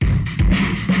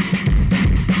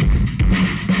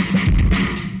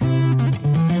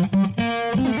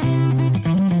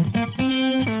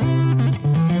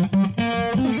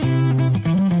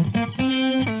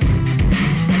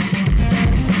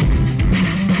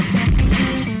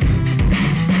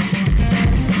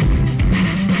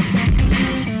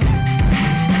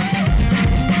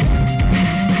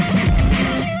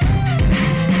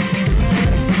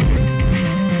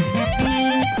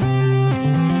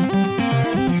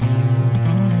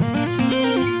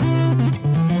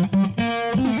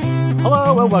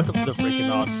and welcome to the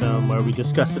Freakin Awesome, where we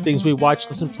discuss the things we watched,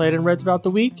 listened, played, and read throughout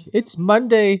the week. It's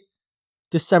Monday,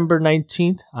 December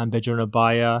 19th. I'm Benjamin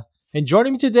Abaya, and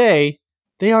joining me today,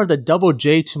 they are the double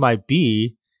J to my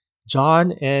B,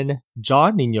 John and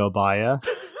John Nino Abaya.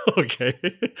 Okay.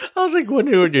 I was like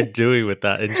wondering what you're doing with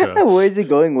that intro. Where's he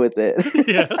going with it?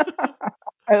 Yeah.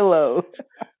 Hello.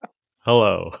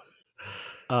 Hello.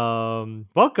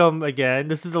 Welcome again.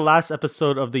 This is the last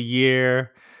episode of the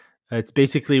year. It's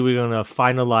basically we're gonna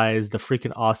finalize the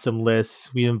Freakin Awesome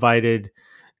list. We invited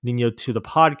Nino to the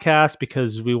podcast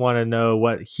because we want to know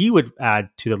what he would add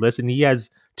to the list, and he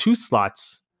has two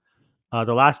slots,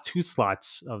 the last two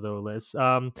slots of the list.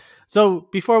 So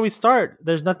before we start,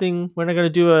 there's nothing. We're not gonna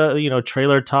do a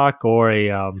trailer talk or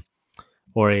a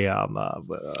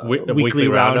weekly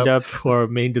roundup or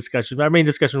main discussion. Our main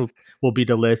discussion will be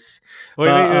the list.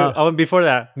 Wait. Before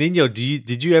that, Nino,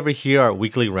 did you ever hear our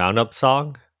weekly roundup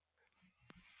song?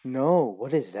 No,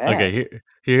 what is that? Okay,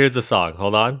 here's the song.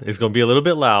 Hold on. It's going to be a little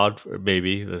bit loud,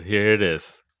 maybe. Here it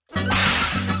is.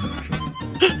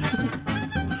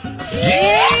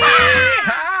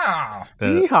 Yeehaw!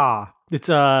 Yeehaw!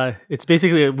 It's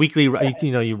basically a weekly.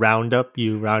 You round up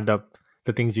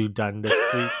the things you've done this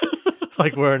week.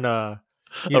 Like we're in a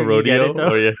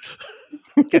rodeo.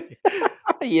 Okay.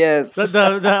 Yes.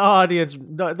 The audience,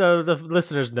 the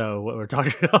listeners know what we're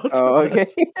talking about. Oh, okay.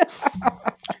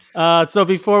 So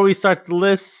before we start the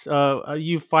list,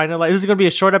 you finalize. This is going to be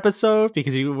a short episode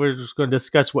because we're just going to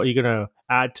discuss what you're going to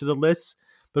add to the list.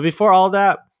 But before all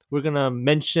that, we're going to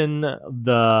mention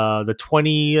the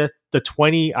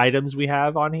 20 items we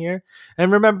have on here.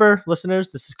 And remember,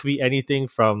 listeners, this could be anything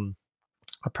from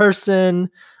a person,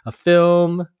 a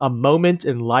film, a moment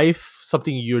in life,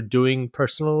 something you're doing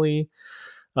personally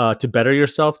to better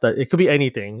yourself. That it could be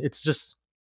anything. It's just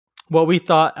what we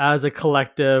thought as a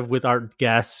collective with our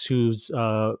guests who's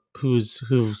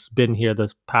been here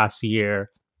this past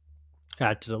year,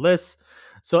 add to the list.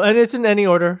 So, and it's in any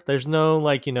order. There's no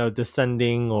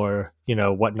descending or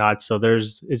whatnot. So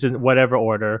it's in whatever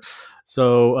order.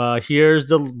 So here's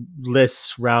the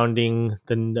list rounding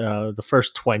the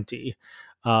first 20.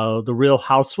 The Real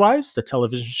Housewives, the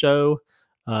television show.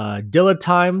 Dilla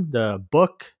Time, the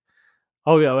book.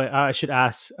 Oh yeah, wait, I should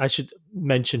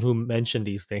mention who mentioned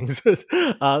these things.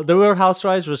 The Real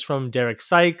Housewives was from Derek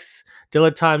Sykes.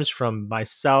 Dilla Times from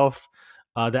myself.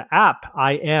 The app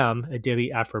I Am a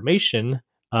Daily Affirmation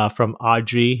from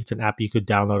Audrey. It's an app you could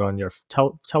download on your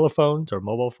telephones or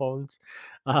mobile phones.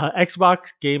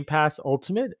 Xbox Game Pass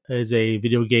Ultimate is a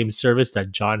video game service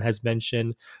that John has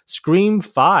mentioned. Scream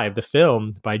 5, the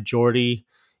film by Jordy.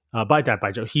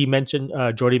 He mentioned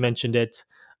Jordy mentioned it.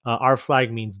 Our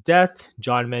Flag Means Death.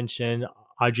 John mentioned.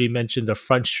 Audrey mentioned the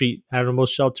Front Street Animal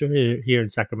Shelter here in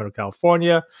Sacramento,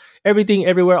 California. Everything,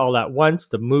 Everywhere, All at Once,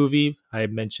 the movie. I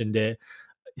mentioned it.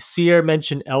 Seer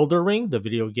mentioned Elder Ring, the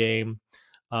video game.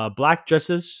 Black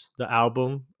Dresses, the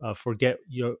album. Forget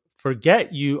You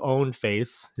Own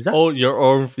Face. Is that your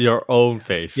own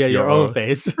face? Yeah, your own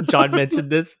face. John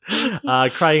mentioned this.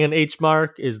 Crying an H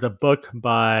Mark is the book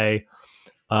by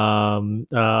I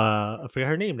forget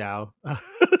her name now.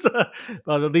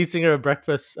 The lead singer of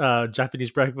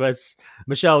Japanese Breakfast,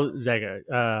 Michelle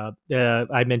Zeger.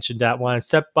 I mentioned that one.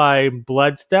 Step by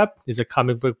Blood Step is a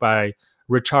comic book by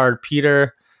Richard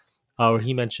Peter. Where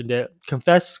he mentioned it.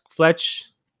 Confess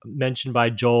Fletch, mentioned by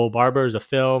Joel Barber, is a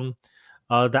film.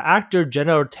 The actor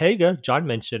Jenna Ortega, John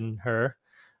mentioned her.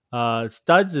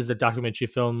 Studs is a documentary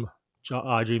film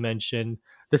Audrey mentioned.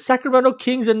 The Sacramento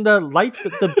Kings and the Light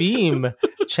the Beam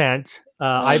chant.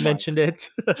 I mentioned it.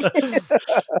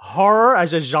 Horror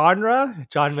as a genre.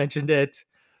 John mentioned it.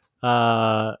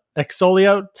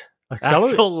 Axolotl,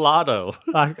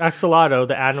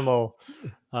 the animal.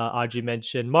 Audrey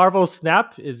mentioned. Marvel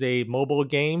Snap is a mobile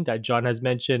game that John has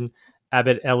mentioned.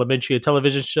 Abbott Elementary, a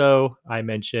television show, I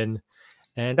mentioned.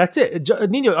 And that's it.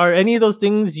 Nino, are any of those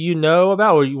things you know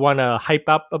about or you want to hype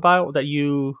up about that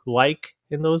you like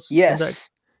in those? Yes.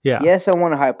 Yes, I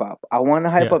want to hype up. I want to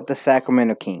hype up the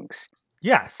Sacramento Kings.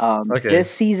 Yes. Okay.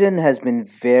 This season has been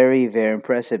very, very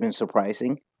impressive and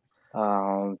surprising.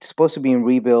 It's supposed to be in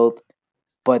rebuild,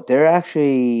 but they're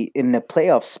actually in the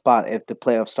playoff spot if the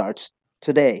playoff starts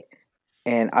today.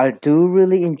 And I do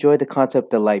really enjoy the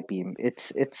concept of light beam.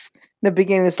 It's in the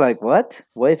beginning it's like, what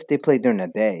if they play during the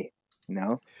day?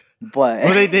 But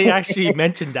well, they actually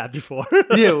mentioned that before.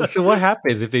 Yeah, so what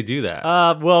happens if they do that?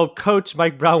 Well, Coach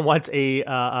Mike Brown wants a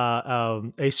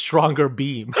stronger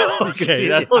beam. So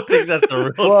okay, I don't think that's the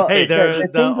real. Well, hey,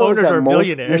 the owners are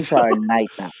billionaires. Games are night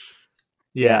now.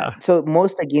 Yeah. So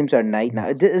most of the games are night now.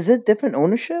 Is it different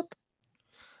ownership?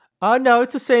 No,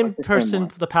 it's the Or same the same person one?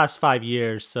 for the past 5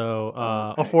 years, so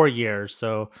or Okay. 4 years.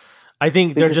 So I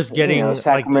think they're Because just getting like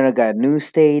Sacramento got a new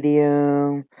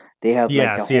stadium. They have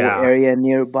like the yes, whole yeah. area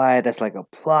nearby. That's like a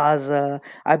plaza.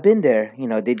 I've been there.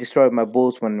 They destroyed my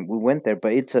Bulls when we went there,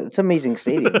 but it's amazing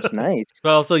stadium. It's nice.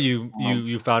 But also, you you Um,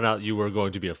 you found out you were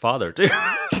going to be a father too.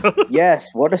 So, yes,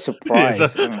 what a yeah,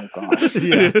 surprise! Oh my gosh.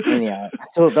 Yeah. And yeah,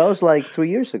 so that was like 3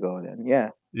 years ago. Then yeah,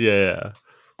 yeah.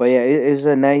 but yeah, it's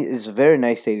a nice, it's a very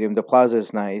nice stadium. The plaza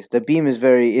is nice. The beam is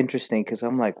very interesting because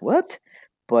I'm like, what?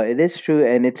 But it is true,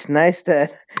 and it's nice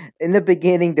that in the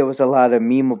beginning there was a lot of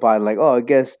meme about like, oh, I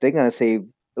guess they're gonna save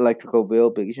electrical bill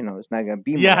because it's not gonna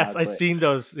beam a Yes, lot. I But seen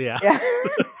those. Yeah, yeah,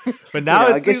 but now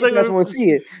I it guess seems you like guys won't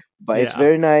see it, but it's yeah.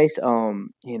 very nice.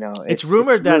 It's It's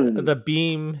rumored really that neat. the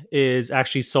beam is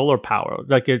actually solar power.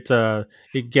 Like it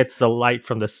gets the light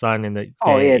from the sun in the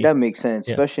Oh yeah, day. that makes sense,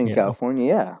 Yeah, especially in California.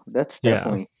 Yeah, that's yeah,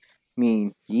 definitely. I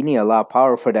mean, you need a lot of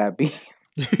power for that beam.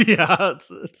 yeah.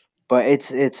 It's But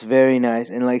it's very nice,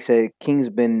 and like I said, King's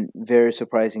been very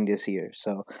surprising this year.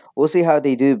 So we'll see how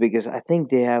they do because I think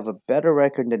they have a better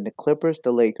record than the Clippers,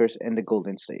 the Lakers, and the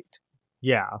Golden State,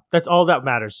 yeah. That's all that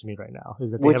matters to me right now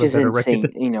is that they have which a is better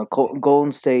record. insane.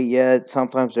 Golden State, yeah,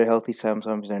 sometimes they're healthy,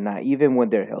 sometimes they're not. Even when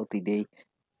they're healthy,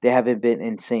 they haven't been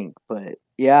in sync. But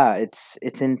yeah, I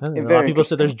don't know, a lot of very people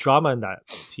said there's interesting. drama in that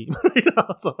team right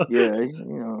now. So. Yeah,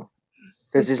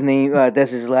 does his name? Does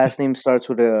his last name starts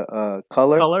with a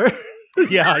color? Color.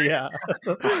 Yeah, yeah.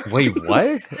 So Wait,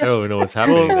 what? I don't know what's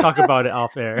happening we'll there. talk about it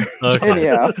off air. Okay.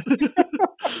 Anyhow.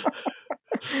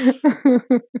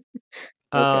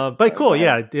 Okay, But sorry. Go cool, ahead.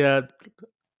 yeah. Yeah,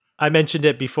 I mentioned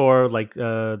it before, like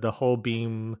the whole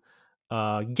beam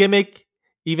gimmick.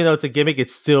 Even though it's a gimmick,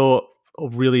 it's still a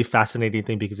really fascinating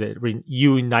thing because it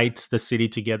unites the city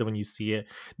together when you see it.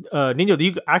 Nino,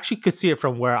 you actually could see it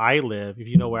from where I live. If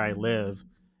you know where I live,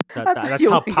 I thought that's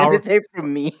you how were gonna powerful. say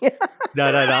from me.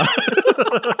 No, no, no.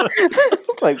 I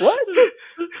was like, what?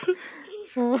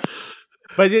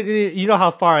 But you know how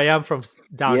far I am from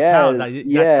downtown. Yes,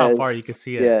 That's how yes, far you can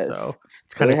see it. yes. So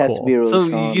it's So kind it of has to be cool. really So you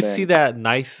strong can see then. that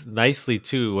nicely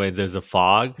too when there's a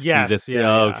fog. You just Yes, yeah,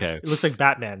 oh, yeah. okay. It looks like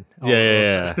Batman Yeah, all of a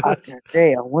yeah, I sudden. was gonna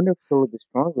say, I wonder if it's a little bit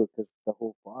stronger because the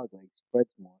whole fog like spreads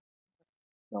more.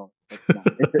 No, that's not.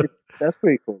 It's that's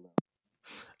pretty cool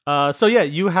though. So yeah,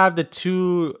 you have the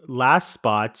two last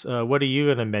spots. What are you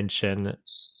gonna mention?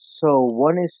 So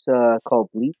one is called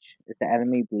Bleach. It's the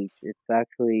anime Bleach. It's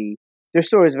actually their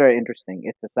story is very interesting.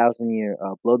 It's a 1,000 year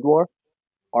blood war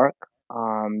arc.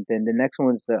 Then the next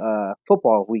one's the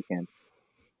football weekend.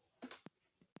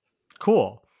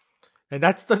 Cool. And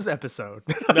that's this episode.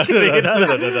 I'm No, no, kidding. no,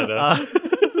 no, no, no, no. Uh,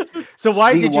 so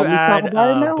why Do you did you want me to talk add about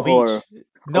it now, or Bleach?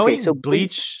 okay? So Knowing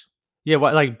Bleach, yeah,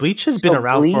 what like Bleach has been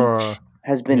around for Bleach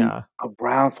has been yeah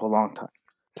around for a long time.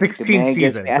 Like the 16 mangas,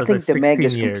 seasons. I So it's like think the 16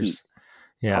 mangas compete. years.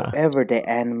 Yeah. However, the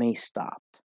anime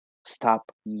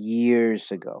stopped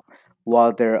years ago.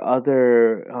 While there are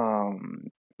other,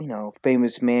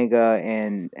 famous manga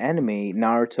and anime,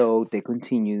 Naruto, they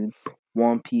continued.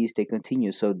 One Piece, they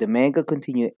continue. So the manga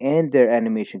continued and their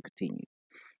animation continued.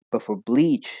 But for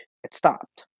Bleach, it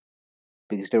stopped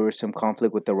because there was some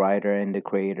conflict with the writer and the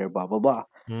creator, blah blah blah.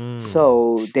 Mm.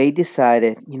 So they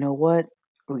decided, you know what,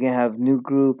 we're gonna have new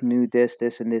group, new this,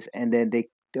 and this, and then they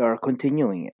are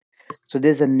continuing it. So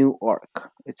there's a new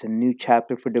arc. It's a new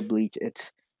chapter for the Bleach.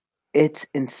 It's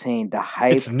insane. The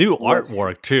It's hype new was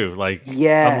artwork too. Like I'm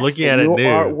yes, looking the at it new new.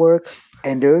 artwork,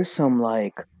 and there's some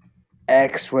like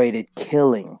X-rated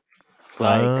killing,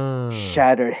 like Ah.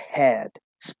 shattered head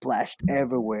splashed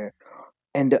everywhere,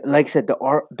 and like I said, the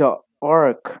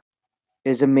arc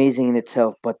is amazing in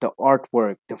itself, but the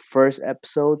artwork, the first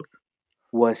episode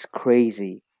was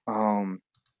crazy.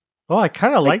 Oh, I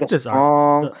kind of Like like the this art.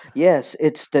 song, The, yes,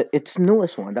 it's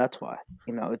newest one. That's why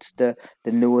it's the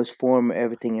newest form.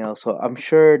 Everything else, so I'm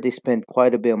sure they spent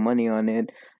quite a bit of money on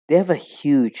it. They have a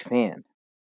huge fan,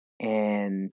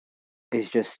 and it's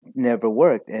just never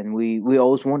worked. And we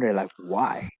always wonder like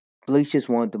why. Bleach is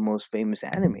one of the most famous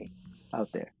anime out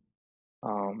there.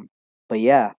 Um, but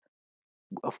yeah,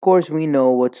 of course we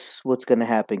know what's gonna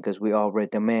happen because we all read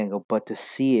the manga, but to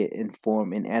see it in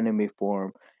form in anime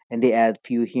form, and they add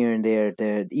few here and there,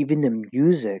 even the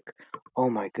music, oh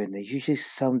my goodness, usually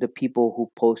some of the people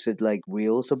who posted like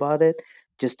reels about it,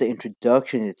 just the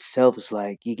introduction itself is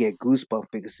like you get goosebumps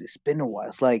because it's been a while.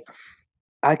 It's like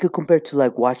I could compare to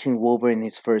like watching Wolverine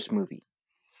his first movie,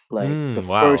 like the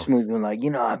first Wow. movie, like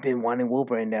I've been wanting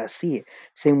Wolverine, and I see it.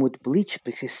 Same with Bleach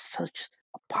because it's such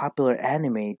a popular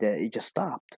anime that it just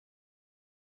stopped.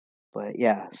 But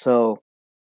yeah, so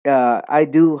I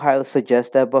do highly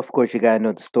suggest that. But of course, you gotta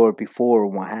know the story before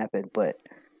what happened. But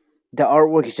The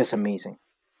artwork is just amazing,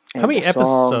 How and the many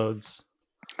song. episodes?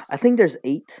 I think there's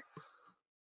 8.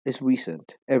 It's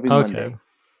recent. Every Okay. Monday.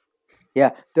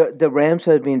 Yeah, the Rams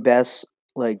have been best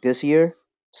like this year.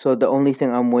 So the only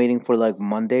thing I'm waiting for like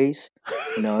Mondays,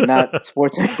 not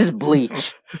sports is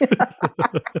Bleach.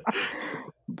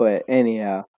 But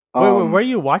anyhow, Wait, where are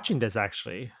you watching this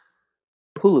actually?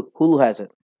 Hulu has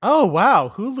it. Oh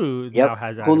wow, Hulu Yep, now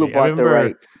has Hulu anime. I bought the remember,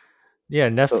 rights. yeah,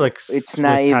 So it's Netflix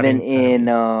not was even having in.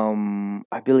 animes.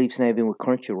 I believe it's not even with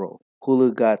Crunchyroll.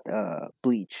 Hulu got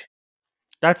Bleach.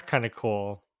 That's kind of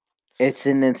cool. It's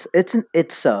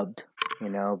subbed,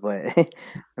 but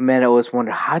man, I always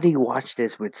wonder how do you watch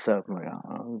this with sub? I'm like,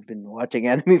 oh, I've been watching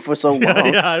anime for so Yeah,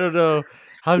 long. yeah. I don't know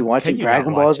how Been can watching you not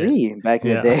Dragon Ball watch it? Z back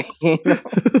in the Yeah. day,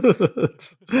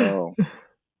 So,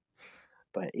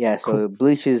 but yeah, Cool. so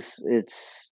Bleach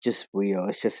it's just real.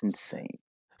 It's just insane.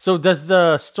 So does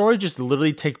the story just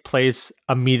literally take place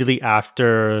immediately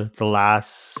after the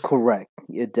last? Correct,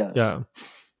 it does. Yeah.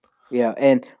 Yeah,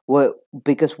 and what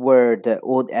because where the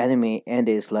old anime end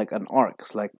is like an arc,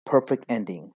 it's like perfect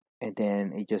ending, and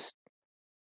then it just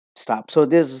stops. So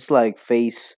this is like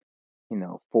phase,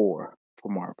 4 for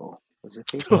Marvel. Was it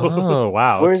phase 4? Oh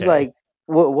wow. Where's Okay. like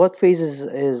what phase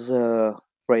is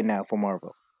right now for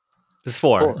Marvel? It's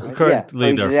 4, four. right? Yeah. So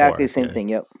Currently, there are exactly four. the same Yeah. thing.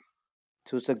 Yep.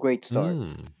 So it's a great start.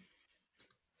 Mm.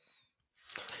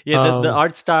 Yeah, the Um.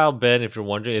 art style, Ben, if you're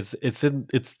wondering, it's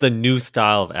the new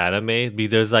style of anime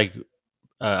because there's like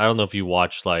I don't know if you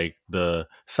watch like the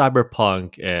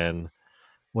cyberpunk and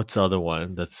what's the other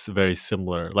one that's very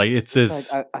similar. Like it's It's like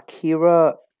this.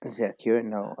 Akira. Is it Akira?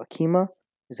 No, Akima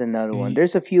is another one. y-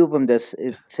 There's a few of them that's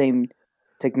same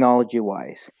technology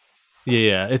wise. Yeah,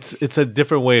 yeah, it's a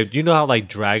different way. You know how like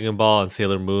Dragon Ball and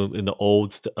Sailor Moon in the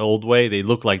old way they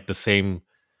look like the same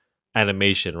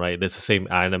animation, right? It's the same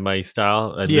anime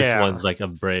style, and this Yeah. one's like a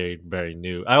very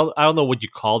new. I don't know what you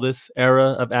call this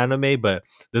era of anime, but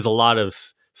there's a lot of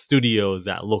studios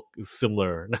that look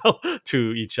similar now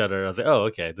to each other. I was like, oh,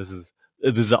 okay, this is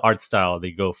the art style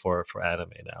they go for anime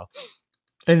now.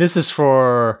 And this is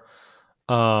for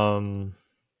um.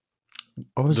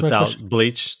 What was my Without question?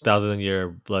 Bleach, Thousand Year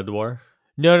Blood War.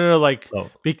 No, no, no. Like Oh,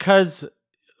 because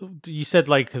you said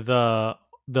like the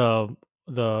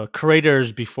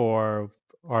creators before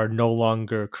are no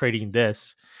longer creating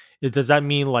this. Does that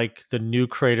mean like the new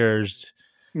creators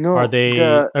are No, they?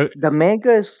 the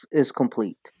manga is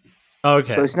complete. So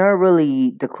Okay. it's not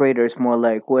really the creator. It's more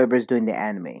like whoever's doing the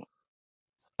anime.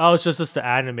 Oh, it's just the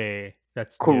anime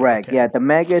that's new. Correct. Okay. Yeah, the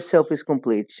manga itself is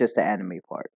complete. It's just the anime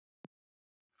part.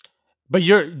 But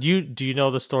you do you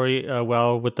know the story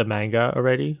well with the manga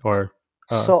already or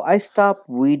uh So I stopped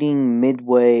reading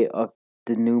midway of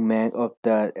the new man of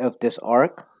this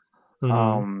arc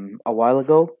mhm. a while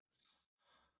ago,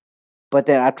 but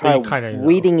then I But you tried kind of know.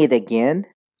 reading it again,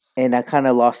 and I kind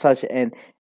of lost touch. And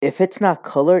if it's not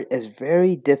colored, it's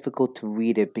very difficult to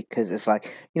read it because it's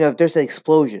like if there's an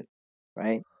explosion,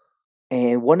 right?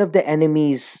 And one of the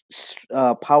enemies'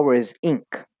 power is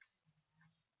ink.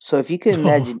 So if you can Oh,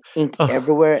 imagine ink oh,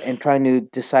 everywhere and trying to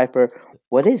decipher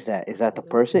what is that? Is that the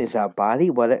person? Is that a body?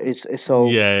 What is so?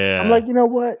 yeah, I'm yeah. like, you know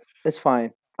what? It's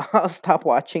fine. I'll stop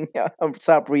watching. I'll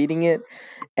stop reading it.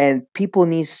 And people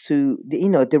needs to, they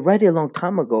read it a long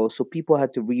time ago, so people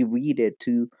had to reread it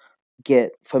to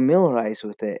get familiarized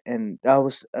with it. And that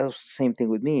was the same thing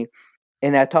with me.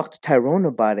 And I talked to Tyrone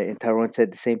about it, and Tyrone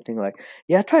said the same thing. Like,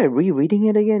 yeah, I tried rereading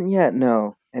it again. Yeah,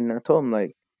 no. And I told him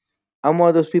like, I'm one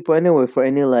of those people anyway. For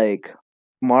any like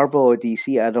Marvel or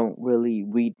DC, I don't really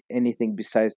read anything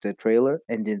besides the trailer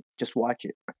and then just watch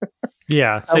it.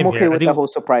 yeah, I'm same okay here. I with the think whole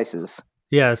surprises.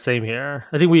 yeah, same here.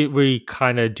 I think we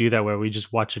kind of do that where we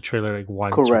just watch a trailer like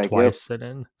once or Correct. Yep. twice and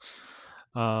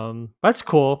then that's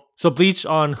cool. So Bleach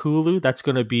on Hulu, that's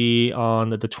going to be on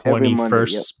the Every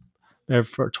Monday. Yep. 21st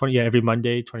for 20 yeah, every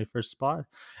Monday 21st spot.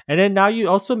 And then now you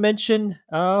also mentioned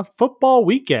football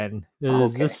weekend.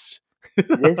 Is Okay. this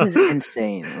This is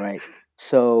insane, right?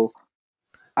 So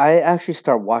I actually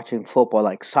start watching football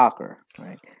like soccer,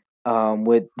 right?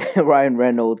 With Ryan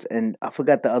Reynolds and I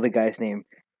forgot the other guy's name.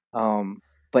 Um,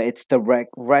 but it's the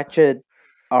Wretched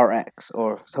RX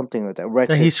or something like that.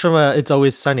 Wretched. he's from It's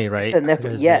Always Sunny, It's right? the I forgot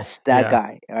Netflix. his name. Yes, that Yeah.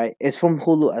 guy. Right. It's from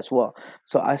Hulu as well.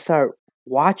 So I start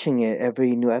watching it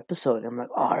every new episode. I'm like,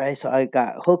 all right. So I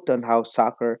got hooked on how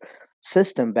soccer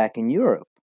system back in Europe.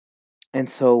 And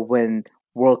so when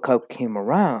World Cup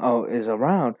is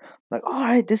around, like, all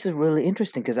right, this is really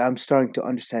interesting because I'm starting to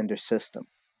understand their system.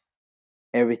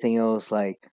 Everything else,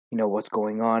 like, what's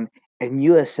going on. And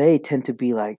USA tend to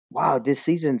be like, wow, this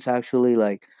season's actually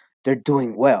like, they're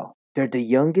doing well. They're the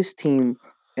youngest team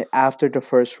after the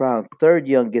first round, third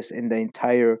youngest in the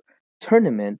entire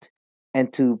tournament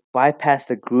and to bypass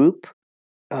the group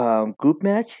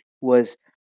match was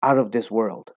out of this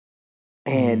world.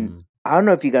 And Mm. I don't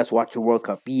know if you guys watch the World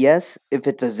Cup. Yes, if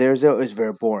it's a 0-0, it's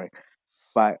very boring.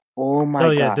 But oh Oh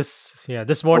my yeah, god, this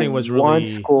the morning was one really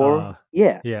score,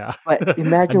 yeah. yeah, But a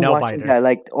imagine nail watching biter. that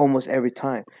like almost every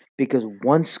time because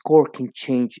one score can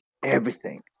change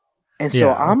everything. And so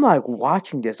Yeah. I'm like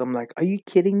watching this. I'm like, are you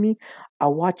kidding me? I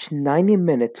watched 90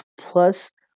 minutes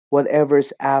plus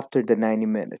whatever's after the 90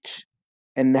 minutes.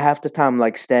 And half the time,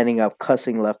 like standing up,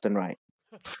 cussing left and right.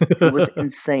 It was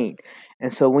insane.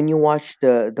 And so when you watch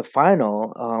the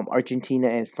final, Argentina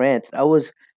and France, that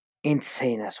was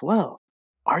insane as well.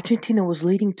 Argentina was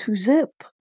leading 2-0,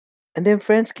 and then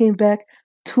France came back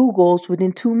 2 goals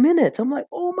within 2 minutes. I'm like,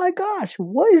 oh my gosh,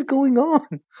 what is going on?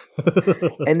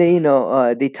 And then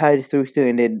they tied it 3-2,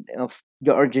 and then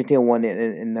the Argentina won it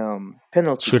in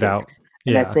penalty kick. Shootout.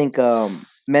 And I Yeah. think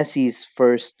Messi's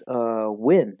first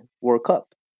win World Cup.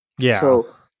 Yeah. So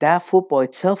that football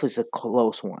itself is a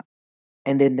close one.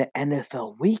 And then the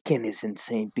NFL weekend is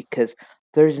insane because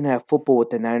Thursday night football with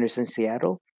the Niners in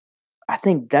Seattle. I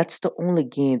think that's the only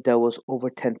game that was over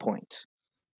 10 points.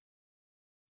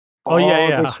 Oh yeah, All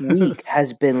yeah. this week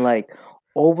has been like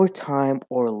overtime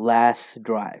or last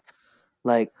drive.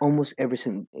 Like almost every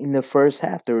single in the first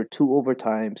half, there were two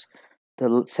overtimes.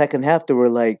 Second half, there were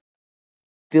like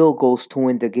field goals to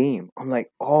win the game. I'm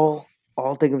like, all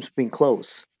the games been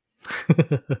close.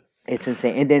 It's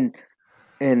insane. And then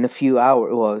in a few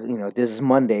hours, well, this is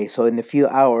Monday, so in a few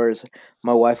hours,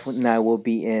 my wife and I will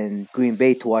be in Green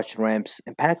Bay to watch the Rams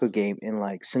and Packer game in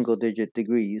like single digit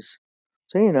degrees.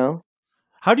 So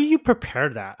How do you prepare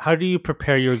that? How do you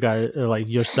prepare your guys like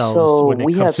yourselves so when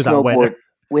it comes to that weather?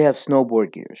 we have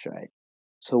snowboard gears, right?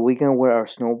 So we can wear our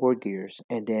snowboard gears,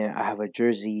 and then I have a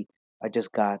jersey I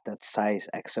just got that size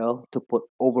XL to put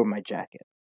over my jacket.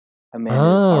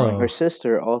 Amanda is borrowing her Oh.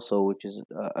 sister also, which is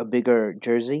a bigger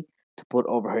jersey to put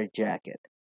over her jacket.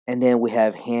 And then we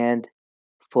have hand,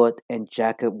 foot, and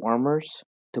jacket warmers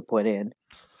to put in.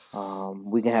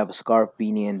 We can have a scarf,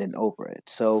 beanie, and then over it.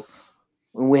 So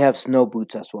and we have snow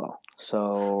boots as well. S-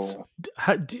 So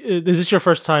is this your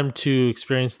first time to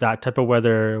experience that type of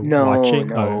weather no, watching?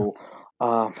 no.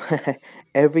 Um,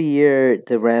 every year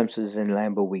the Rams is in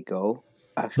Lambeau we go.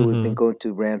 Actually, we've been Mm-hmm. going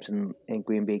to Rams and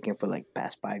Green Bay again for like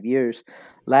past 5 years.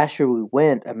 Last year we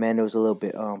went. Amanda was a little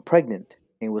bit pregnant.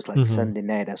 It was like Mm-hmm. Sunday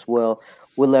night as well.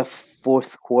 We left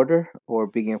fourth quarter or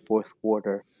begin fourth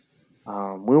quarter.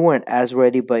 We weren't as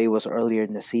ready, but it was earlier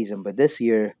in the season. But this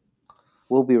year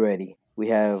we'll be ready. We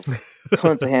have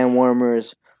tons of hand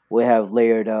warmers. We have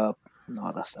layered up and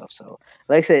all that stuff. So,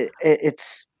 like I said,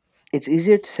 it's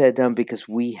easier to set done because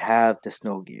we have the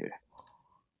snow gear.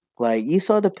 Like you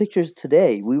saw the pictures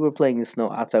today, we were playing in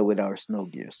snow outside with our snow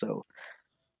gear. So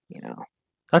you know,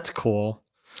 That's cool.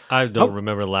 I don't How?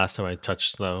 remember the last time I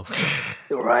touched snow.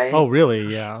 Oh, right?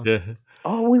 really? Yeah. Yeah.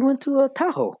 Oh, we went to a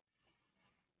Tahoe.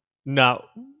 Now,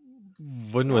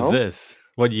 when was No, this?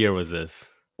 What year was this?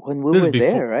 when we This is were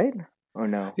before. there, right? Or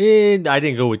no? I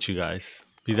didn't go with you guys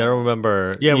because I don't Oh,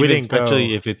 remember, Yeah, we even didn't especially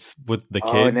go. if it's with the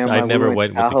oh, kids. never I mind. We never went to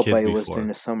went with the Tahoe, kids but it was during before.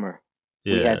 the summer.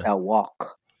 We had Yeah. that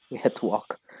walk. We had to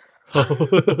walk.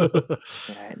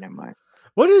 Yeah, never mind.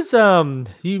 What is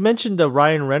you mentioned the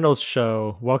Ryan Reynolds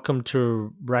show, Welcome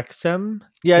to Wrexham?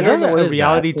 Yeah, Is I know that Yes, that. What a is that?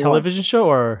 reality that's the one. television show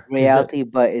or is it Reality,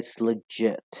 but it's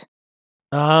legit.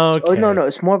 Oh no, okay. no,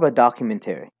 it's more of a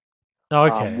documentary.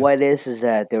 Okay. What it is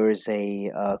that there was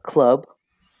a club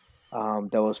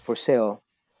that was for sale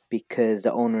because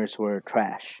the owners were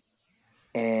trash,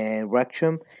 and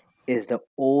Wrexham is the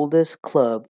oldest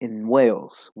club in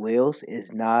Wales. Wales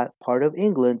is not part of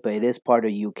England, but it is part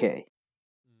of UK,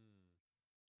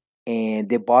 and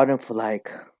they bought them for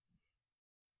like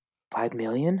 5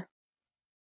 million,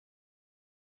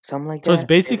 something like So it's that.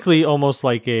 basically almost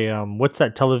like a what's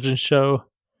that television show?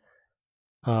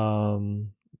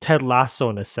 Ted Lasso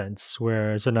in a sense,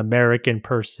 where it's an American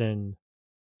person.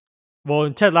 Well,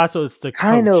 in Ted Lasso, it's the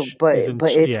Kind of, coach. but Isn't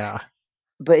but it's yeah,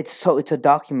 but it's so it's a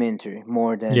documentary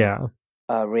more than yeah.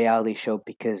 a reality show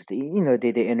because they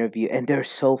interview and they're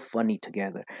so funny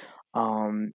together.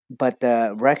 But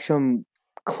the Wrexham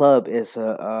Club is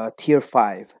a tier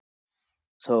 5,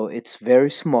 so it's very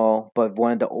small, but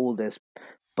one of the oldest.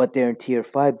 But they're in tier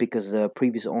 5 because the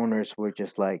previous owners were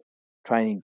just like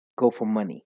trying to go for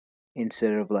money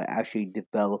instead of like actually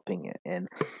developing it. And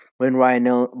when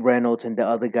Reynolds and the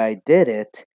other guy did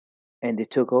it, and they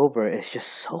took over. It's just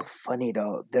so funny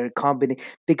though. They're combining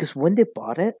because when they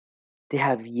bought it, they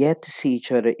have yet to see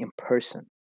each other in person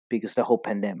because the whole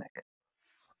pandemic.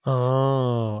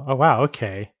 Oh, oh wow.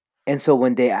 Okay. And so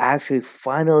when they actually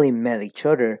finally met each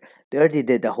other, they already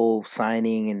did the whole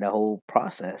signing and the whole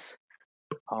process.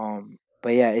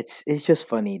 But yeah, it's just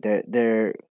funny. They're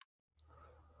they're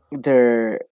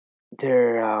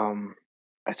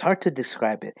it's hard to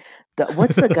describe it.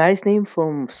 What's the guy's name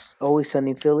from Always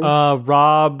Sunny in Philly?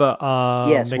 Rob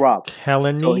Yes, Rob.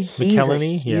 So he's a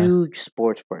McElhenney, yeah, huge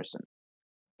sports person,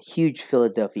 huge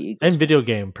Philadelphia Eagles and fan. video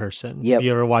game person. If Yep.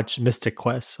 you ever watch Mystic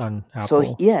Quest on So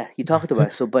Apple, yeah, he talked about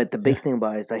it. So, but the yeah. big thing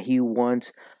about it is that he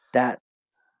wants that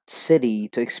city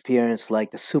to experience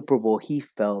like the Super Bowl he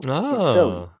felt in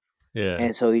Philly. Oh, yeah.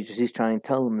 And so he's trying to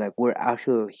tell them like we're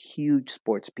actually huge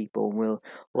sports people. We'll,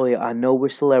 well, yeah, I know we're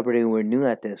celebrity and we're new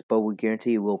at this, but we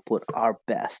guarantee you we'll put our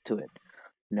best to it.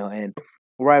 And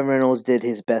Ryan Reynolds did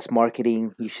his best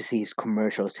marketing. You should see his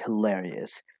commercials,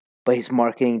 hilarious. But he's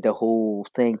marketing the whole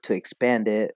thing to expand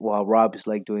it, while Rob is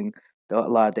like doing a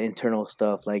lot of the internal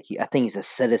stuff. Like I think he's a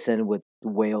citizen with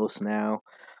Wales now.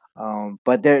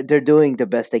 But they're doing the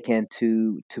best they can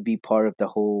to be part of the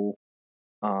whole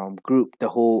group, the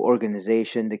whole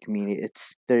organization, the community.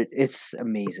 It's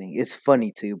amazing. It's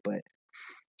funny too, but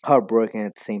heartbroken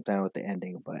at the same time with the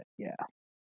ending. But yeah.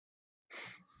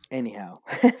 Anyhow,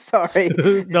 sorry.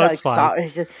 It's No, it's like fine.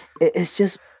 sorry. It's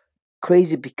just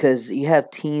crazy because you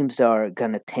have teams that are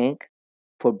gonna tank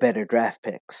for better draft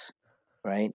picks,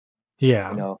 right?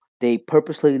 Yeah. They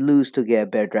purposely lose to get a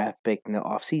better draft pick in the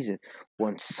off season.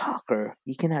 When soccer,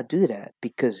 you cannot do that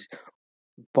because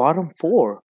bottom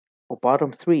four or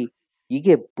bottom three, you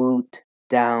get boot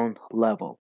down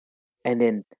level, and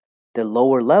then the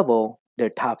lower level, their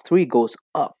top three goes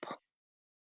up.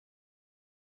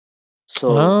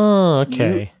 So Oh,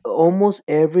 you okay. almost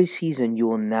every season you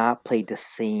will not play the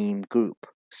same group,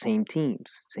 same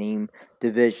teams, same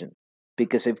division.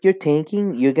 Because if you're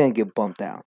tanking, you're gonna get bumped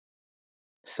down.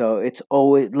 So it's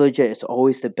always legit, it's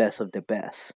always the best of the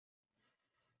best.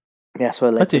 That's why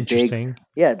like That's the big interesting.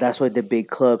 yeah, that's why the big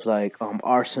clubs like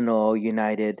Arsenal,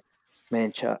 United,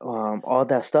 Manchester, all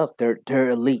that stuff, they're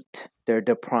elite. They're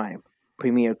the prime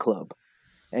premier club.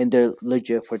 And they're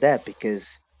legit for that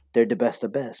because they're the best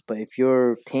of best. But if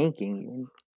you're tanking,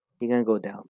 you're gonna go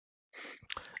down.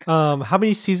 How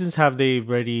many seasons have they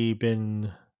already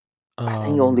been? I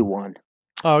think only Um. one,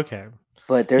 Oh, okay.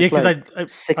 but Yeah, there's because like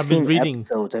I've been 16 reading.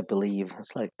 episodes, I believe.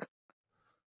 It's like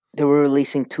they were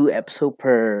releasing 2 episodes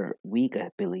per week, I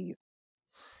believe.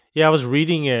 Yeah, I was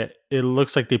reading it. It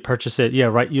looks like they purchased it. Yeah,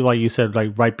 right. You like you said,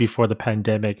 like right before the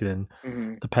pandemic. Then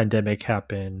Hmm. the pandemic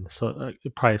happened, so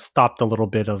it probably stopped a little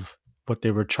bit of what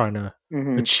they were trying to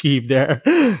Hmm. achieve there.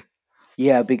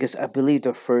 Yeah, because I believe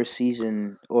the first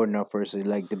season, or not first,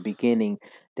 like the beginning,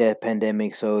 the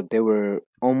pandemic, so they were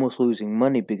almost losing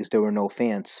money because there were no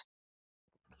fans.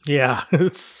 Yeah,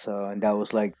 it's So, and that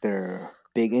was like their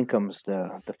big incomes,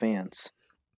 the fans.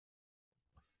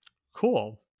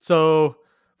 cool. So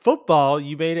football,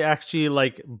 you made it actually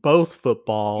like both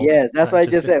football, Yes, that's why not I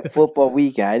just. just said football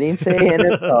weekend. I didn't say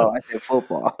NFL. I said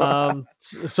football.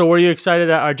 So were you excited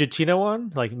that Argentina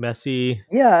won? Like Messi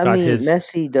Yeah, I got mean his.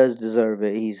 Messi does deserve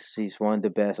it. He's one of the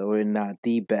best, or not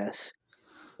the best,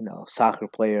 soccer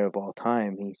player of all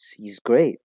time. He's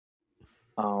great.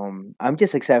 I'm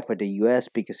just excited for the U.S.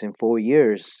 because in 4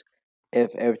 years,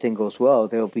 if everything goes well,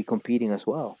 they'll be competing as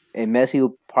well. And Messi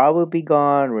will probably be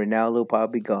gone. Ronaldo will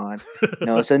probably be gone.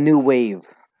 It's a new wave.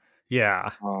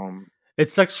 Yeah, Um,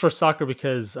 it sucks for soccer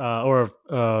because or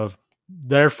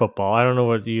their football. I don't know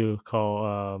what you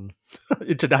call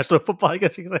international football. I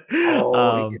guess you could say.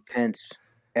 oh, it depends.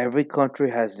 Every country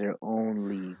has their own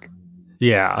league,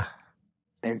 Yeah.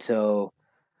 and so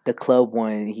the club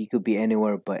one he could be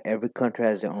anywhere, but every country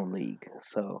has their own league.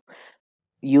 So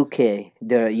UK,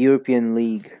 the European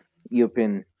League,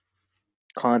 European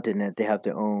continent, they have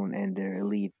their own and they're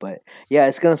elite. But yeah,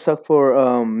 it's gonna suck for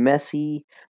Messi.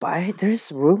 But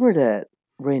there's rumor that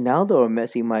Ronaldo or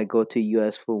Messi might go to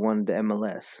US for one of the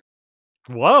MLS.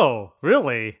 Whoa,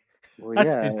 really? Well,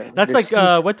 yeah, That's there's like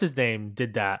huge. what's his name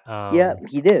did that. Yeah,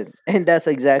 he did, and that's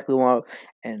exactly why.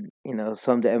 And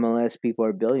some of the MLS people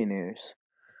are billionaires,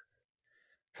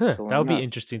 Huh, so that why would be not?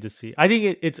 interesting to see. I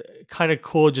think it's kind of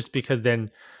cool just because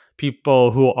then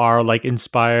people who are like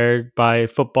inspired by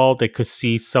football, they could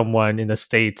see someone in the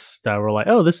states that were like,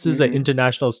 "Oh, this is an Hmm.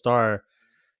 international star."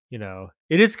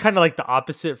 It is kind of like the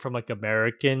opposite from like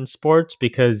American sports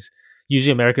because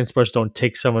usually American sports don't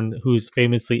take someone who's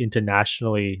famously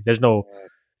internationally. There's no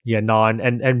non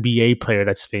NBA player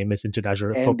that's famous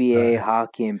international football. NBA,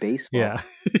 hockey, and baseball. Yeah,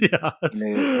 yeah,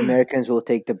 Americans will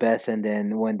take the best, and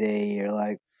then when they are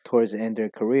like towards the end of their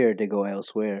career, they go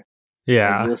elsewhere. Like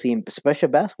Yeah. you'll see in special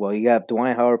basketball, you have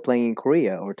Dwight Howard playing in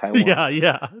Korea or Taiwan. Yeah,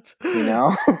 yeah. You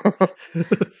know,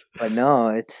 but no,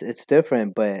 it's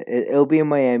different. But it'll be in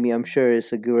Miami. I'm sure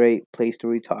it's a great place to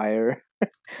retire. Why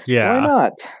Yeah.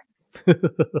 not?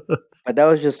 But that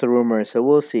was just a rumor, so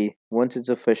we'll see. Once it's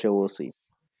official, we'll see.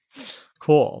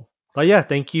 Cool. But yeah,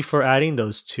 thank you for adding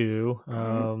those two.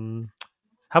 Mhm.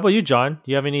 How about you, John?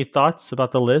 Do you have any thoughts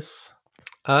about the list?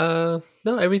 No,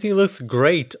 everything looks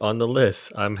great on the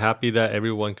list. I'm happy that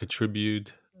everyone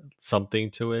contributed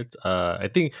something to it. I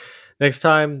think next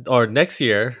time or next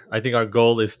year, I think our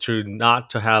goal is to not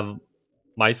to have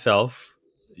myself,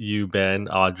 you, Ben,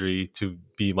 Audrey to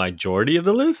be majority of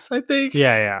the list. I think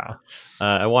Yeah, yeah.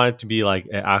 I want it to be like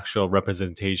an actual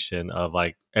representation of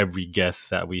like every guest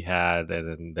that we had and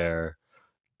then their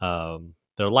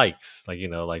likes, like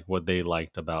like what they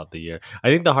liked about the year. I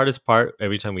think the hardest part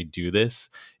every time we do this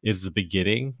is the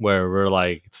beginning where we're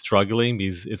like struggling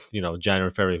because it's January,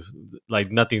 February,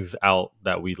 like nothing's out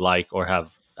that we like or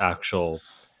have actual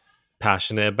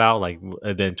passionate about, like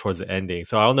and then towards the ending.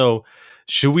 So I don't know,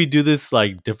 should we do this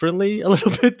like differently a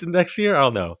little bit the next year? I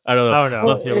don't know. I don't know.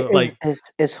 Well, Yeah, it's, Like it's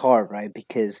it's hard, right?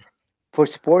 Because for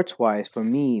sports wise, for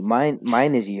me, mine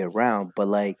is year round, but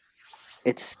like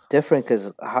it's different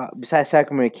because besides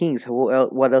Sacramento Kings,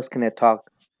 what else can I talk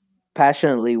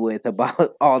passionately with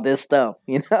about all this stuff?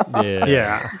 You know, yeah.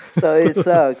 yeah. so it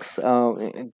sucks.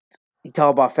 You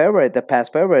talk about February, the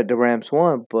past February, the Rams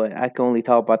won, but I can only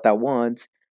talk about that once,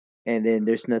 and then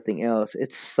there's nothing else.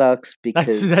 It sucks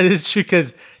because That is true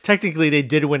because technically they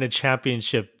did win a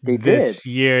championship they did. this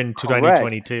year in Correct.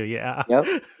 2022. Yeah. Yep.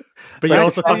 But you're But the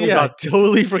also fact talking Actually, yeah, I about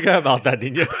totally forgot about that,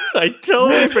 Nino. I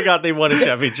totally forgot they won a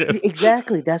championship.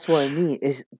 exactly, that's what I mean.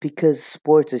 Is because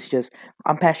sports is just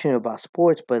I'm passionate about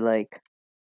sports, but like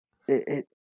it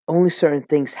only certain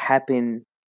things happen,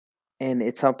 and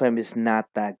it sometimes is not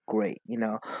that great. You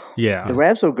know, the yeah.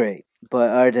 Rams were great, but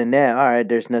other than that, all right,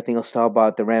 there's nothing else to talk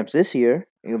about the Rams this year.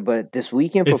 But this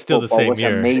weekend for It's still the football same was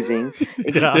year. amazing.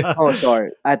 Yeah. Oh,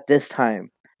 sorry, at this time.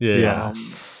 Yeah, yeah. Yeah.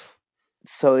 Um,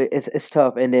 so it's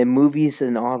tough, and then movies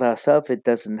and all that stuff. It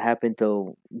doesn't happen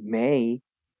till May,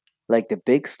 like the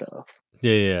big stuff.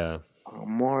 Yeah, yeah.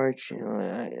 March,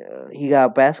 you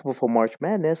got basketball for March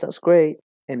Madness. That's great,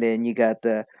 and then you got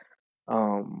the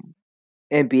um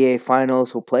NBA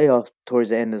Finals or playoffs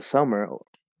towards the end of summer.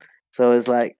 So it's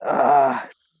like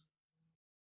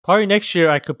Probably next year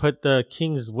I could put the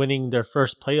Kings winning their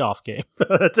first playoff game.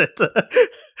 That's it.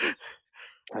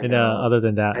 I And know, other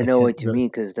than that, I I know can't what you really. mean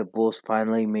because the Bulls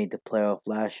finally made the playoff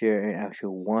last year and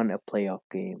actually won a playoff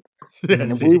game, Yeah,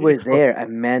 and we see? were there.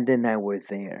 Amanda and I were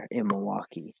there in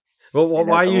Milwaukee, Well, and why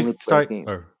that's are the you only playoff start game.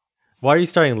 or why are you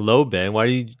starting low, Ben?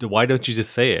 Why don't you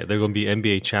just say it? They're going to be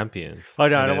NBA champions, Oh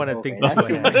no, I and don't then want to Okay, think too that's much.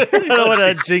 too I much. don't want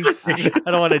to jinx.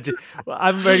 I don't want to.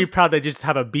 I'm very proud they just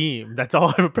have a beam. That's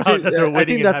all I'm proud See, that they're I winning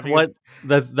think and that's having a. what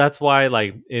that's why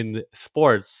like in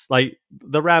sports, like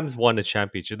the Rams won a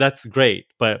championship. That's great,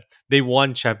 but they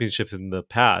won championships in the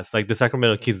past. Like the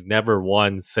Sacramento Kings never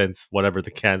won since whatever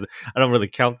the Kansas. I don't really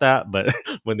count that, but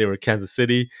when they were Kansas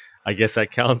City, I guess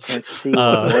that counts. Kansas City,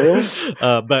 what Royals?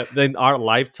 But in our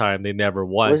lifetime, they never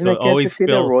won. Wasn't So it it Kansas always City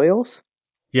the feel Royals?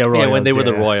 Yeah, yeah when they Royals.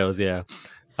 were the Yeah, Royals. Yeah,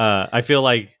 I feel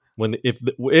like when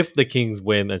if the Kings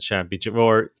win a championship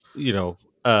or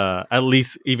at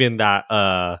least even that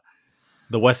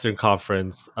the Western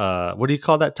Conference what do you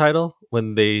call that title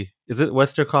when they is it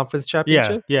Western Conference yeah,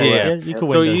 championship? yeah, Yeah, yeah. yeah. Correct. Yeah, you Yep.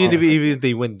 could So win the. Oh, Yeah, even if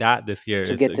they win that this year,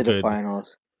 to it's get a to the good.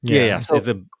 finals. Yeah, yeah, yes, So it's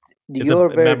a you're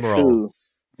memorable.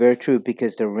 very true,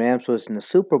 because the Rams was in the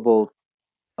Super Bowl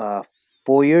uh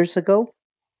 4 years ago.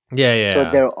 Yeah, So yeah.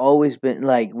 they're always been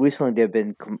like recently they've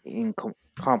been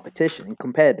competition and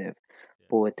competitive.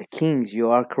 But with the Kings, you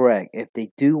are correct. If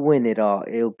they do win it all,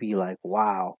 it'll be like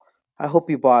wow. I hope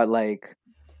you bought like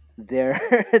their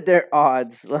their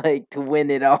odds like to win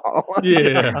it all. Yeah.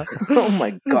 yeah. Oh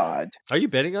my god. Are you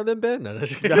betting on them, Ben? No,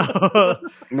 that's- No, I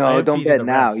No, am don't feeding bet the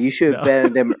now. You rats. should have No.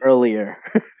 betted them earlier.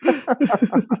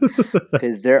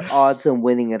 Because their odds on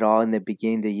winning it all in the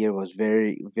beginning of the year was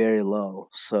very, very low.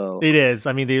 So It is.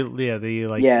 I mean, they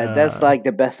like. yeah, that's like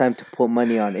the best time to put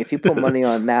money on. If you put money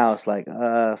on now, it's like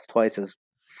it's twice as.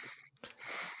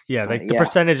 Yeah, But like the yeah,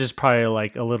 percentage is probably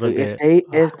like a little bit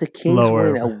if the Kings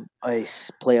win lower. a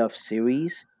playoff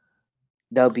series,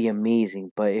 that would be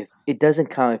amazing. But if it doesn't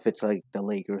count if it's like the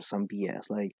Lakers or some BS,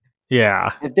 like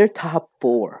Yeah, if they're top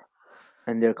four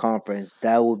in their conference,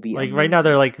 that would be like right now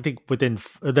they're amazing. like I think within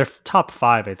they're top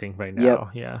five. I think right Yep.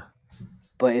 now. Yeah.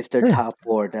 But if they're top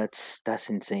four, that's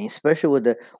insane.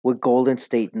 Especially with Golden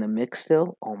State in the mix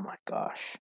still. Oh my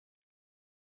gosh.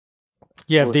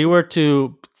 Yeah, if We'll they see. were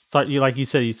to start, you like you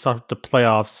said, you start the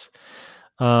playoffs.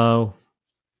 Uh,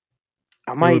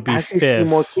 I it would might be actually see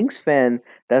more fifth. Kings fan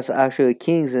that's actually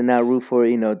Kings and not root for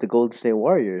the Golden State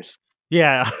Warriors.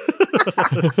 Yeah.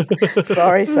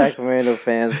 Sorry, Sacramento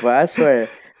fans, but I swear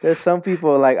there's some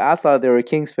people like I thought they were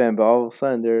Kings fan, but all of a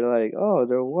sudden they're like, oh,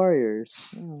 they're Warriors.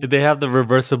 They have the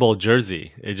reversible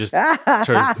jersey. It just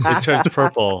turns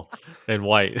purple and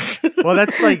white. Well,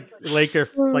 that's like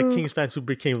Kings fans who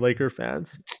became Laker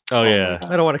fans. Oh Oh my yeah. I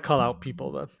don't god! want to call out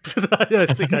people though. I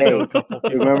think I know Hey, a couple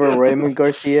people. remember Raymond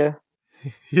Garcia?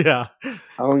 Yeah.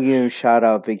 I want to give him a shout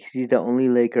out because he's the only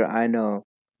Laker I know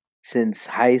since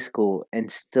high school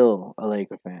and still a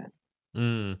Laker fan.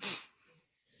 Mm.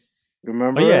 Oh yeah,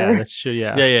 Remember? that's true.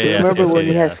 Yeah. Yeah, yeah, You yes, remember yes, when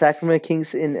yeah, we had yeah. Sacramento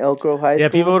Kings in Elk Grove High Yeah,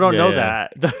 School? people don't Yeah, know yeah.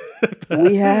 that.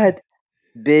 We had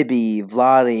Bibby,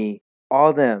 Vladi,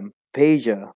 all them,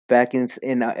 Peja back in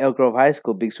Elk Grove High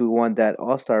School because we won that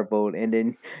All Star vote, and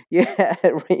then yeah,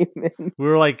 Raymond We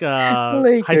were like high school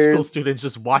Lakers. students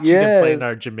just watching them play in Yes,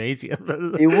 our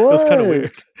gymnasium. it It was kind of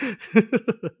weird.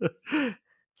 was.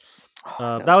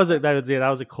 Oh, that That was was fun. that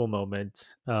was a cool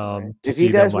moment All right. to If you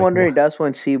see them guys like wondering, that's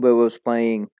when Seba was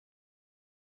playing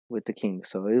with the Kings,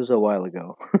 so it was a while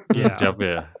ago. yeah. Yep,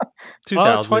 yeah. 20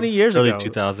 2000s, years early ago.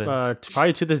 2000s.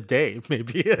 Probably to this day,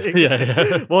 maybe. Yeah,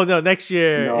 yeah. Well, no, next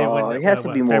year it No, went it has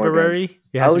to be more than. February.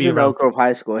 It I has to was be in around. Elk Grove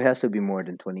High School. It has to be more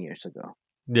than 20 years ago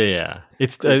Yeah, yeah.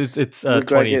 because It's we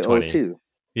graduated 2020. 02.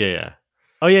 Yeah, yeah.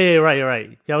 Oh yeah, right, you're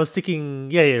right. Yeah, I was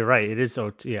thinking. Yeah, right. It is.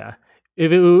 Oh, yeah.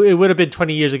 If it would have been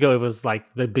 20 years ago, it was like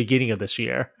the beginning of this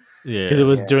year because it Yeah.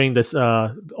 was Yeah. during this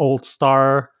Old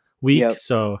Star week. Yep.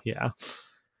 So yeah.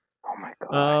 Oh my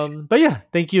gosh. But yeah,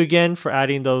 thank you again for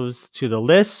adding those to the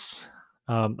list.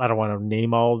 I don't want to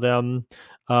name all of them.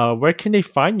 Where can they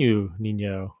find you,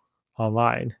 Nino,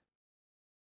 online?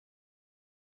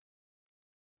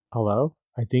 Hello?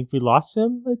 I think we lost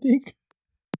him, I think.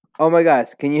 Oh my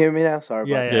gosh. Can you hear me now? Sorry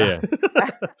about Yeah, Yeah,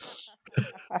 yeah.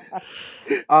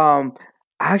 that.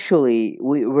 Actually,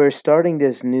 we're starting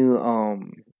this new uh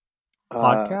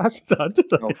Podcast?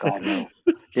 oh god no.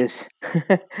 This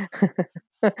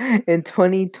in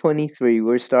 2023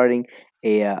 we're starting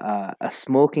a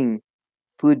smoking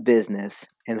food business,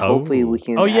 and hopefully we Oh. Oh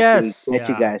can actually yes, get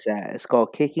you yeah. guys at. It's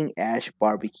called Kicking Ash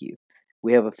Barbecue.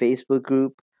 We have a Facebook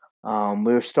group.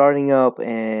 We're starting up,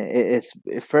 and it's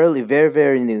fairly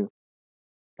very new.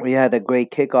 We had a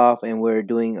great kickoff, and we're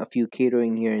doing a few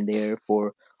catering here and there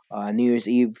for New Year's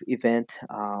Eve event.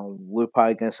 We're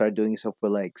probably gonna start doing some for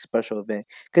like special event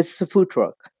because it's a food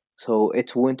truck. So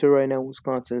it's winter right now in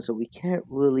Wisconsin, so we can't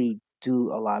really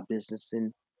do a lot of business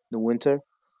in the winter.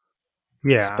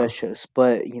 Yeah. Specials,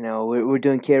 but we're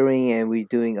doing catering and we're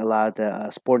doing a lot of the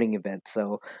sporting events.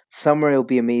 So summer will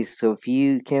be amazing. So if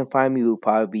you can't find me, we'll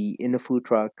probably be in the food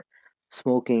truck,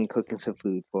 smoking and cooking some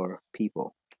food for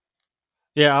people.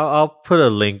 Yeah, I'll put a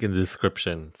link in the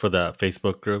description for the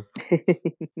Facebook group.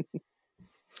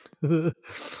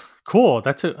 Cool.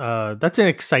 That's an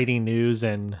exciting news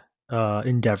and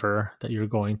endeavor that you're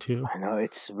going to. I know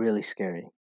it's really scary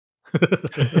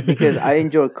because I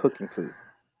enjoy cooking food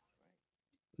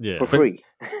Yeah, for free.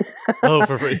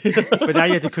 for free. But now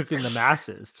you have to cook in the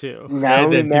masses too. Not And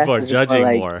only then people are masses, but judging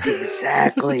like more.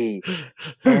 exactly.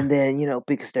 And then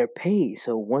because they're paid,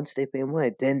 so once they pay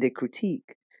money, then they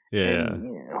critique, Yeah.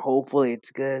 and hopefully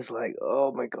it's good. It's like,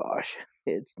 oh my gosh,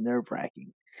 it's nerve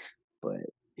wracking, but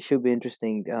it should be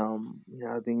interesting.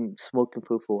 I've been smoking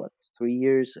food for what 3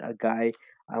 years. A guy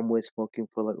I'm with smoking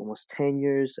for like almost 10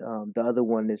 years. The other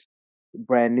one is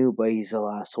brand new, but he's a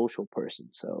lot of social person.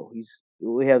 So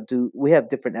we have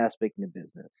different aspects in the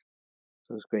business.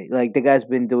 So it's great. Like the guy's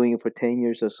been doing it for 10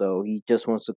 years or so. He just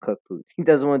wants to cook food. He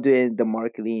doesn't want to do any of the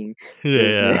marketing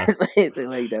Yeah. business, anything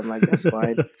like that. I'm like, that's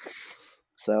fine.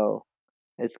 So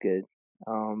it's good.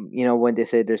 When they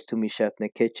say there's too many chefs in the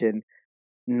kitchen,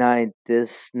 not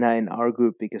in our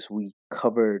group because we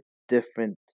cover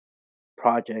different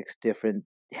projects, different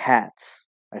hats,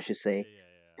 I should say,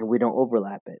 and we don't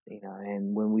overlap it.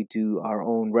 And when we do our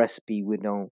own recipe, we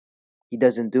don't. He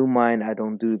doesn't do mine, I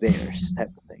don't do theirs, type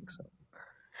of thing. So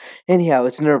anyhow,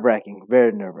 it's nerve wracking,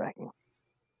 very nerve wracking.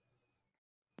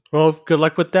 Well, good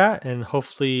luck with that, and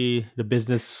hopefully the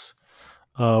business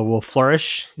will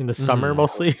flourish in the summer Mhm. I hope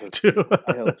mostly so too. too.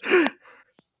 I hope so.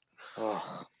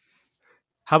 Oh,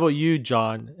 How about you,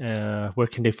 John? Where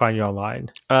can they find you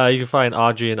online? You can find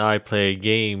Audrey and I play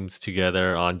games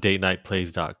together on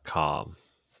datenightplays.com.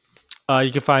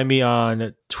 You can find me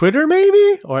on Twitter,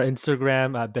 maybe, or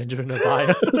Instagram at Benjamin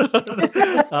Abaya.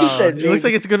 he said It looks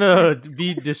like maybe. it's gonna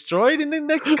be destroyed in the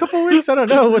next couple weeks. I don't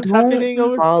know what's Don't happening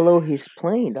over. follow his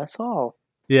plane. That's all.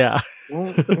 Yeah.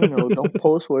 Don't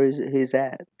post where he's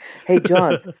at. Hey,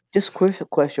 John, just quick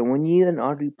question: when you and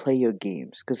Audrey play your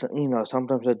games, because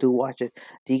sometimes I do watch it.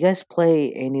 Do you guys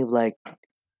play any of like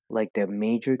the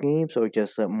major games or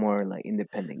just more like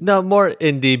independent No, games? more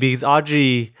indie because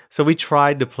Audrey. So we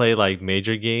tried to play like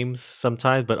major games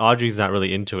sometimes, but Audrey's not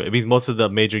really into it because most of the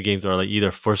major games are like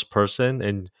either first person,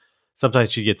 and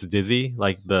sometimes she gets dizzy,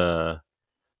 like the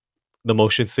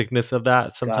motion sickness of that.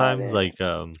 Got Sometimes, it. like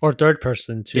Or third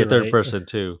person yeah, too, third right? person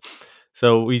too.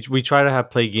 So we try to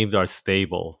have play games that are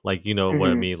stable, like you know what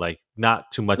I Hmm. mean, like not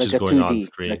too much Like is a going two on D, like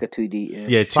screen. a 2D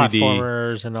Yeah, ish 2D,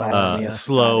 Platformers and all that. platform. Yeah. Yes,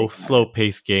 got it, got slow it.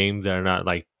 paced games that are not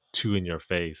like too in your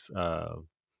face.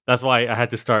 That's why I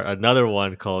had to start another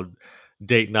one called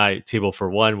Date Night Table for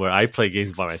One, where I play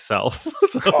games by myself.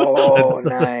 so, Oh, and-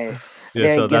 nice. And yeah,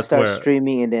 then I so guess that's start where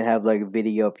streaming and then have like a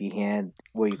video of your hand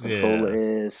where your controller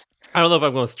yeah. is. I don't know if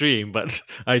I'm going to stream, but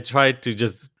I tried to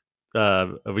just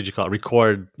what do you call it?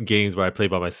 Record games where I play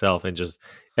by myself and just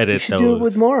You edit should do it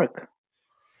with those. Mark.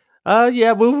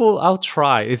 Yeah, we will. I'll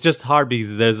try. It's just hard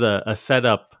because there's a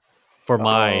setup for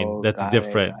mine Oh, that's got it,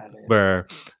 different. got it. Where,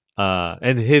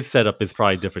 and his setup is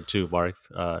probably different too, Mark's.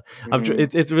 Hmm.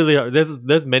 It's really hard.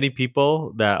 There's many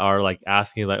people that are like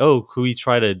asking like, oh, could we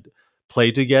try to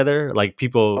play together? Like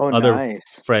people, Oh, other nice.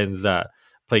 friends that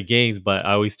play games, but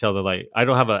I always tell them like, I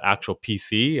don't have an actual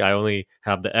PC. I only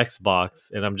have the Xbox,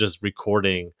 and I'm just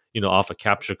recording, off a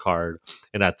capture card,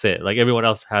 and that's it. Like everyone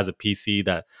else has a PC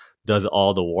that does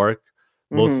all the work,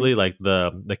 Hmm. mostly like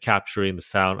the capturing the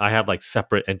sound. I have like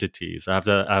separate entities. I have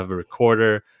a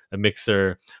recorder, a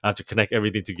mixer. I have to connect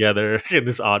everything together in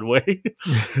this odd way.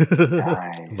 But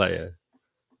Nice. yeah,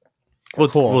 That's we'll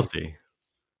Cool. see.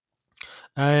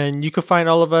 And you can find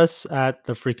all of us at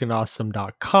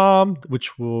thefreakinawesome.com,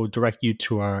 which will direct you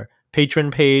to our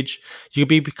patron page. You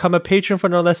can become a patron for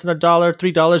no less than $1,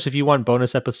 $3 if you want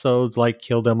bonus episodes like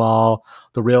Kill Them All,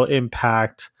 The Real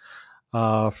Impact,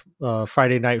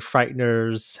 Friday Night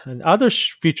Frighteners, and other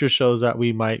future shows that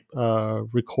we might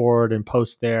record and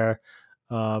post there.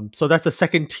 So that's a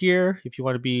second tier. If you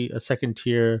want to be a second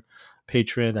tier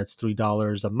patron, that's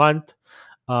 $3 a month.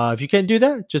 If you can't do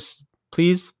that, just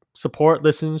please support,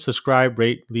 listen, subscribe,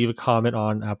 rate, leave a comment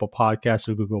on Apple Podcasts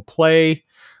or Google Play.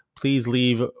 Please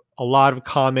leave a lot of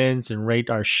comments and rate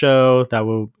our show. That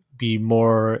will be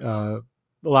more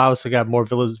allow us to get more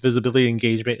visibility and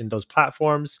engagement in those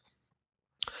platforms.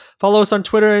 Follow us on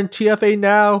Twitter and TFA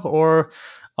now, or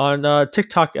on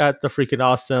TikTok at the Freaking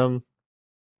Awesome.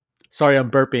 Sorry,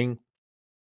 I'm burping.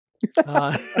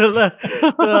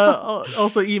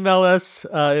 Also email us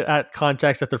at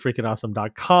contacts at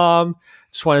thefreakingawesome.com.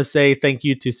 Just want to say thank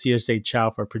you to CSA Chow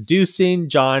for producing,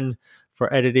 John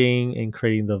for editing and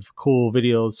creating the cool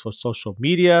videos for social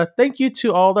media. Thank you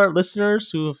to all our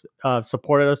listeners who've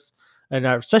supported us, and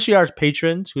especially our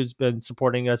patrons who's been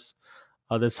supporting us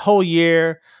this whole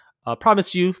year.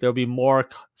 Promise you there'll be more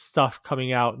stuff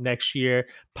coming out next year.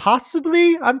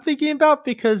 Possibly, I'm thinking about,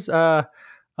 because I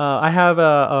have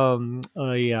and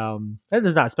this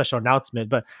is not a special announcement,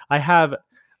 but I have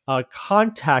a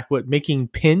contact with making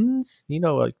pins.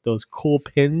 Like those cool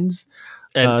pins.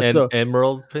 And So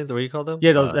emerald prints, what do you call them?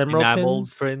 yeah, those emerald Enameled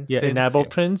pins. prints, Yeah, pins. enamel Yeah,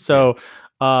 pins. yeah.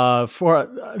 So for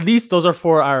at least those are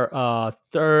for our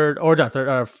third, or not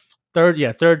third,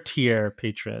 third tier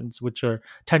patrons, which are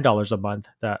 $10 a month.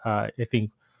 That I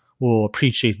think will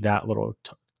appreciate that little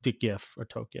gift or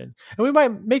token, and we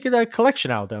might make it a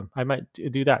collection out of them. I might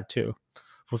do that too.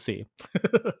 We'll see.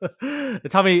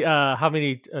 It's how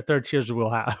many third tiers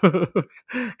we'll have,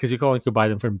 because you can only could buy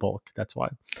them from bulk. That's why.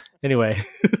 Anyway,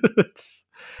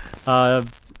 uh,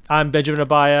 I'm Benjamin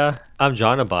Abaya, I'm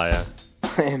John Abaya.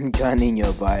 I'm John Nino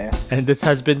Abaya. and this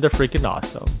has been the Freaking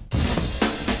Awesome.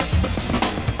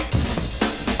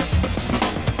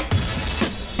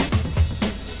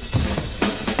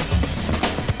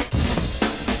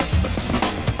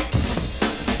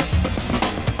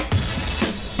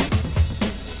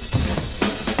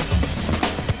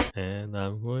 And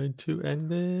I'm going to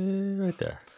end it right there.